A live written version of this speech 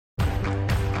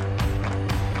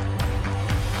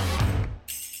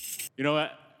You know,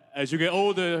 as you get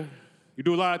older, you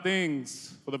do a lot of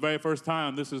things for the very first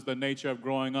time. This is the nature of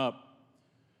growing up.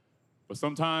 But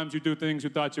sometimes you do things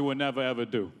you thought you would never, ever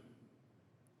do.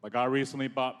 Like I recently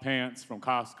bought pants from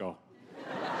Costco.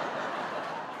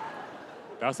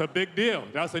 That's a big deal.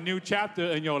 That's a new chapter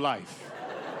in your life,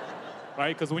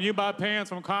 right? Because when you buy pants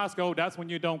from Costco, that's when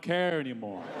you don't care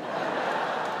anymore.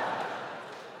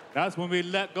 That's when we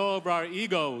let go of our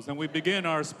egos and we begin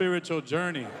our spiritual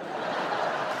journey.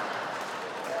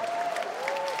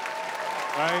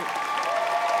 Right?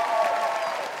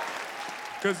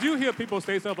 Because you hear people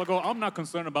say stuff like, oh, I'm not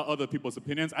concerned about other people's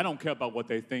opinions. I don't care about what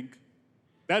they think.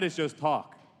 That is just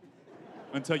talk.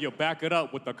 Until you back it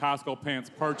up with the Costco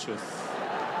pants purchase.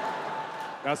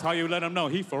 That's how you let them know.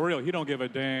 He for real. He don't give a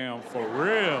damn for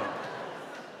real.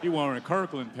 He wearing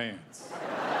Kirkland pants.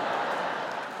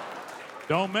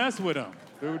 Don't mess with him.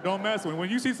 Dude, don't mess with him. When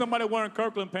you see somebody wearing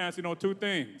Kirkland pants, you know two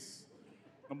things.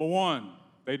 Number one,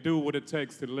 they do what it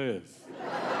takes to live.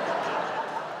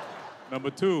 Number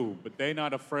two, but they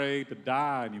not afraid to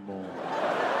die anymore.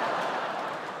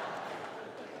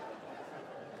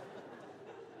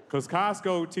 Because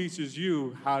Costco teaches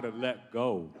you how to let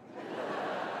go.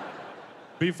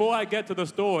 Before I get to the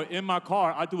store, in my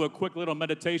car, I do a quick little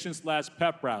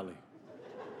meditation/pep rally.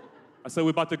 I said,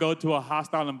 we're about to go to a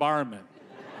hostile environment.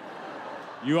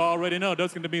 You already know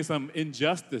there's gonna be some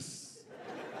injustice.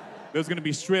 There's gonna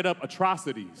be straight up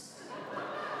atrocities.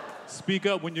 Speak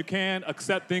up when you can,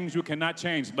 accept things you cannot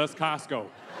change. Let's Costco.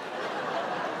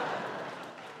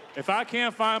 If I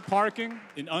can't find parking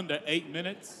in under 8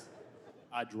 minutes,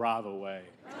 I drive away.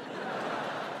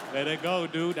 Let it go,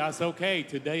 dude, that's okay.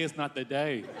 Today is not the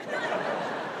day.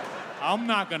 I'm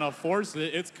not gonna force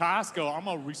it, it's Costco. I'm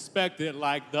gonna respect it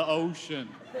like the ocean.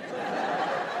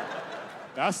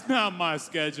 That's not my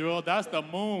schedule, that's the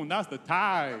moon, that's the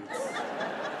tides.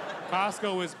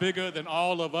 Costco is bigger than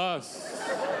all of us.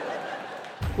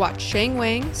 Watch Sheng,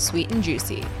 Weng, Sweet and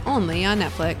Juicy, only on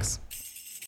Netflix.